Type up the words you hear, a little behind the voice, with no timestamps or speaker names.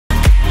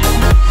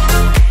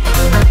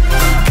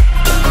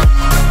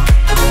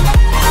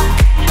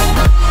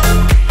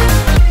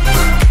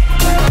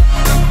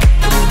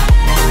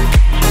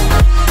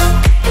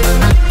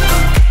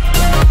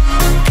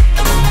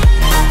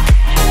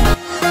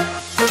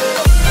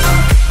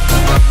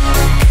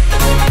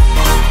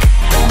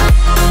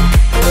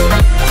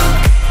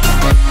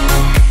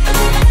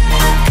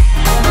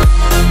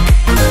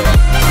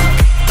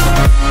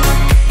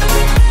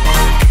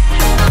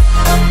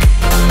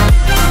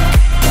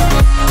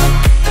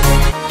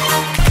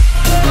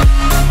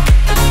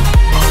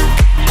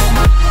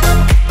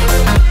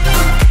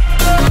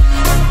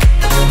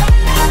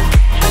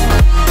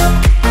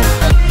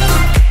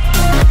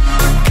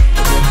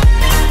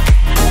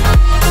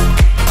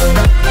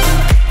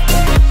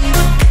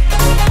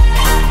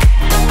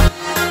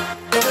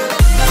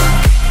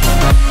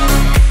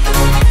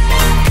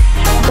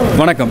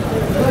வணக்கம்.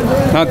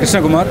 நான்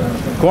கிருஷ்ணகுமார்.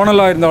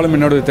 கோணலா இருந்தாலும்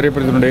என்னோட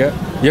திரைப்படத்தினுடைய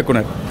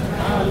இயக்குனர்.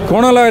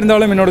 கோணலா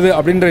இருந்தாலும் என்னோடது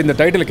அப்படின்ற இந்த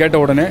டைட்டில் கேட்ட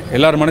உடனே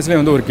எல்லார்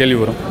மனசுலேயும் வந்து ஒரு கேள்வி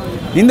வரும்.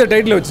 இந்த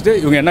டைட்டிலை வச்சுட்டு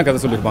இவங்க என்ன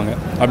கதை சொல்லியிருப்பாங்க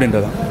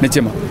அப்படின்றதான்.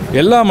 நிச்சயமாக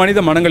எல்லா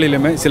மனித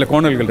மனங்களிலுமே சில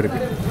கோணல்கள்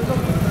இருக்குது.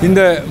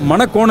 இந்த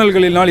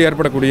மனக்கோணல்களினால்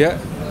ஏற்படக்கூடிய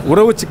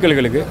உறவு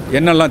சிக்கல்களுக்கு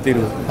என்னெல்லாம்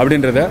தீர்வு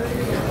அப்படின்றத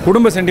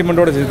குடும்ப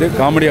சென்டிமெண்ட்டோடு சேர்த்து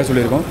காமெடியாக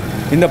சொல்லியிருக்கோம்.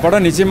 இந்த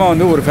படம் நிச்சயமாக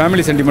வந்து ஒரு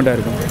ஃபேமிலி சென்டிமெண்ட்டாக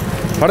இருக்கும்.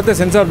 படத்தை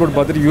சென்சார் போர்டு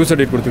பார்த்துட்டு யூஸ்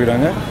சர்டிஃபிகேட்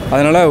கொடுத்துருக்காங்க.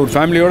 அதனால் ஒரு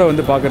ஃபேமிலியோடு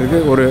வந்து பார்க்குறதுக்கு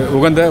ஒரு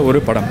உகந்த ஒரு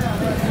படம்.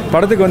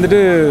 படத்துக்கு வந்துட்டு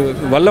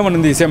வல்லவன்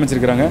வந்து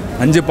இசையமைச்சிருக்கிறாங்க.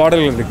 5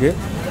 பாடல்கள் இருக்குது.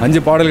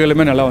 5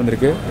 பாடல்களுமே நல்லா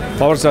வந்திருக்கு.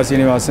 பவர் ஸ்டார்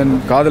சீனிவாசன்,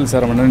 காதல்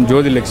சரவணன்,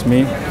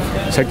 ஜோதிலக்ஷ்மி,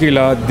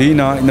 ஷக்கீலா,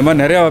 தீனா, இந்த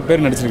மாதிரி நிறையா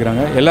பேர்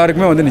நடிச்சிருக்கிறாங்க.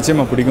 எல்லாருக்குமே வந்து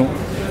நிச்சயமாக பிடிக்கும்.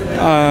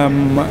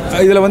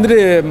 இதில் வந்துட்டு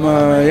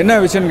என்ன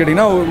விஷயம்னு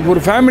கேட்டிங்கன்னா,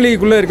 ஒரு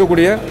ஃபேமிலிக்குள்ளே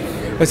இருக்கக்கூடிய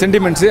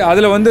சென்டிமெண்ட்ஸு,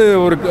 அதில் வந்து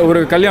ஒரு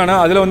கல்யாணம்,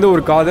 அதில் வந்து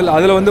ஒரு காதல்,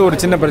 அதில் வந்து ஒரு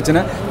சின்ன பிரச்சனை,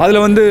 அதில்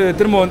வந்து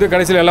திரும்ப வந்து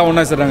கடைசியில் எல்லாம்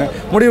ஒன்றா சேர்றாங்க,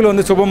 முடிவில்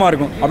வந்து சுபமாக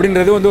இருக்கும்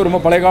அப்படின்றது வந்து ரொம்ப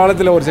பழைய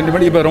காலத்தில் ஒரு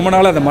சென்டிமெண்ட். இப்போ ரொம்ப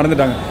நாள் அதை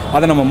மறந்துட்டாங்க.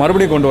 அதை நம்ம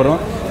மறுபடியும் கொண்டு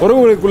வரோம்.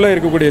 உறவுகளுக்குள்ளே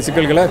இருக்கக்கூடிய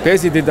சிக்கல்களை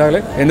பேசி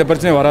தீர்த்தாலே எந்த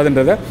பிரச்சனையும்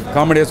வராதுன்றதை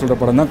காமெடியாக சொல்கிற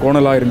படம் தான்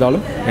கோணலா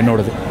இருந்தாலும்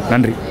என்னோடது.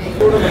 நன்றி.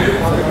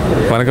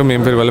 வணக்கம்.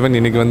 என் பேர் வல்லவன்.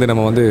 இன்றைக்கி வந்து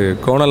நம்ம வந்து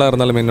கோணலா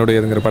இருந்தாலும்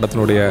என்னுடையதுங்கிற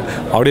படத்தினுடைய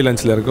ஆடியோ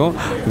லான்ச்சில் இருக்கோம்.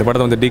 இந்த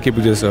படத்தை வந்து டிகே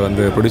பிக்சர்ஸ்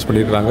வந்து ப்ரொடியூஸ்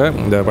பண்ணியிருக்காங்க.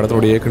 இந்த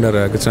படத்தினுடைய இயக்குனர்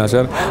கிருஷ்ணா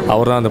சார்.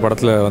 அவர் தான் அந்த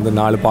படத்தில் வந்து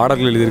 4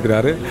 பாடல்கள்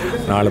எழுதியிருக்கிறாரு.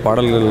 4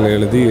 பாடல்கள்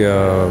எழுதி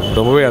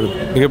ரொம்பவே அது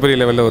மிகப்பெரிய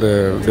லெவலில் ஒரு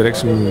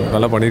டிரெக்ஷன்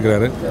நல்லா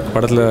பண்ணியிருக்கிறாரு.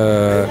 படத்தில்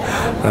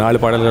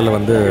 4 பாடல்களில்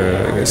வந்து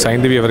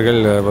சைந்தவி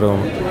அவர்கள், அப்புறம்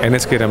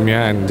NSK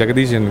Ramya and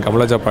Jagadish and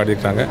கமலாஜா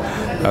பாடியிருக்காங்க.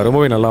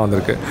 ரொம்பவே நல்லா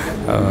வந்திருக்கு.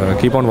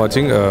 கீப் ஆன்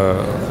வாட்சிங்,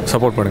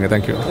 சப்போர்ட் பண்ணுங்கள்.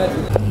 தேங்க்யூ.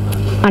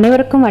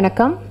 அனைவருக்கும்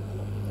வணக்கம்.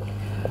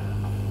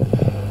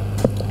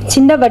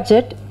 சின்ன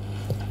பட்ஜெட்,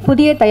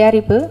 புதிய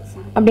தயாரிப்பு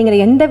அப்படிங்கிற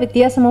எந்த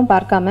வித்தியாசமும்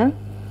பார்க்காம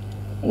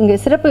இங்கே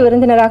சிறப்பு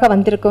விருந்தினராக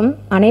வந்திருக்கும்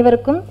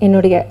அனைவருக்கும்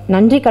என்னுடைய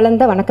நன்றி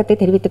கலந்த வணக்கத்தை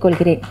தெரிவித்துக்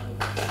கொள்கிறேன்.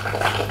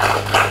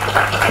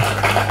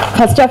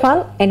 ஃபர்ஸ்ட் ஆஃப்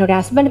ஆல் என்னுடைய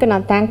ஹஸ்பண்டுக்கு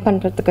நான் தேங்க்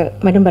பண்ணுறதுக்கு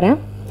விரும்புகிறேன்.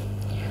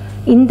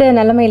 இந்த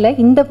நிலைமையில்,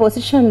 இந்த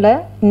பொசிஷனில்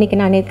இன்றைக்கி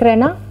நான்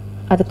இருக்கிறேன்னா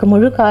அதுக்கு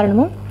முழு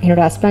காரணமும்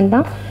என்னோடய ஹஸ்பண்ட்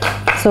தான்.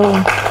 ஸோ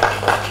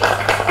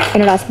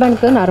என்னோடய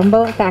ஹஸ்பண்டுக்கு நான் ரொம்ப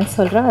தேங்க்ஸ்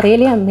சொல்கிறேன்.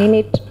 Really I mean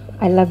it.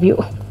 I love you.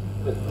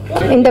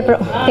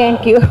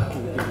 Thank you.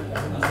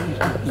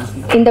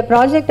 இந்த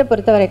ப்ராஜெக்டை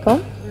பொறுத்த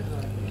வரைக்கும்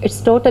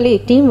இட்ஸ் டோட்டலி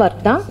டீம்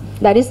ஒர்க் தான்.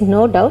 That is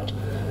no doubt.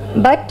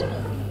 But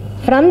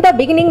from the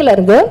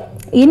பிகினிங்லேருந்து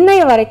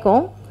இன்னைய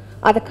வரைக்கும்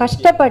அதை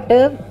கஷ்டப்பட்டு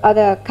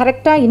அதை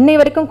கரெக்டாக இன்னை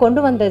வரைக்கும்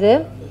கொண்டு வந்தது,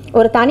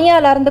 ஒரு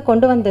தனியாளர்ந்து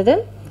கொண்டு வந்தது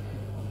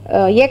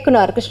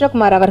இயக்குனர்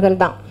கிருஷ்ணகுமார்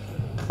அவர்கள் தான்.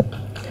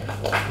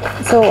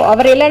 ஸோ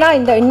அவர் இல்லைனா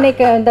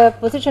இன்னைக்கு இந்த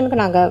பொசிஷனுக்கு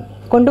நாங்கள்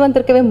கொண்டு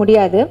வந்திருக்கவே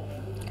முடியாது.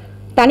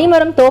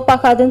 தனிமரம்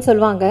தோப்பாகாதுன்னு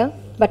சொல்லுவாங்க.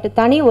 பட்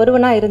தனி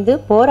ஒருவனாக இருந்து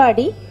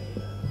போராடி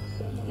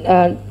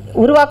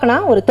உருவாக்கினா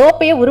ஒரு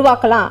தோப்பையே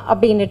உருவாக்கலாம்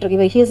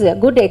அப்படின்ட்டு he is a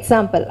good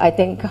example. I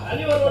think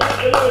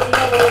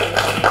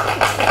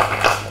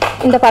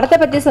இந்த படத்தை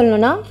பற்றி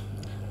சொல்லணும்னா,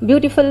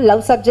 beautiful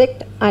love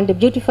subject and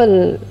beautiful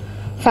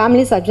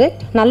family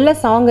subject. நல்ல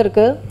சாங்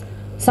இருக்குது.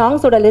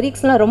 சாங்ஸோட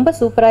லிரிக்ஸ்லாம் ரொம்ப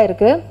சூப்பராக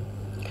இருக்குது.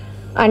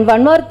 அண்ட்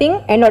ஒன் மோர் திங்,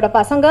 என்னோட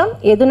பசங்க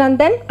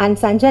யதுநந்தன் அண்ட்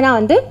சஞ்சனா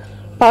வந்து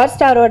பவர்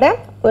ஸ்டாரோட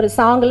ஒரு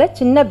சாங்கில்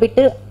சின்ன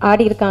பிட்டு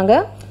ஆடி இருக்காங்க.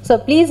 ஸோ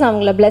ப்ளீஸ்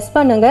அவங்கள பிளெஸ்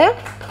பண்ணுங்க.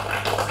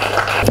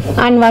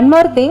 அண்ட் ஒன்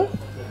மோர் திங்,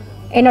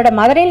 என்னோட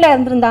மதுரையில்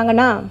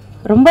இருந்திருந்தாங்கன்னா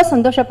ரொம்ப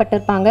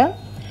சந்தோஷப்பட்டிருப்பாங்க.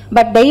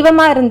 பட்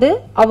தெய்வமாக இருந்து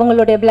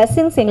அவங்களுடைய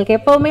பிளெஸ்ஸிங்ஸ் எங்களுக்கு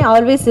எப்போவுமே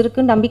ஆல்வேஸ்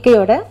இருக்குன்னு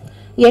நம்பிக்கையோட,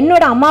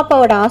 என்னோட அம்மா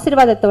அப்பாவோட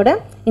ஆசீர்வாதத்தோட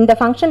இந்த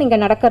ஃபங்க்ஷன் இங்கே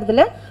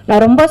நடக்கிறதுல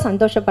நான் ரொம்ப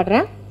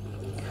சந்தோஷப்படுறேன்.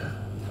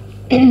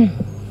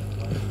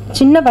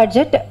 சின்ன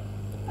பட்ஜெட்,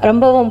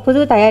 ரொம்பவும் புது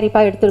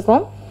தயாரிப்பாக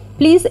எடுத்திருக்கோம்.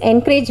 Please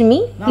encourage me,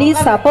 please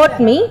support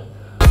me.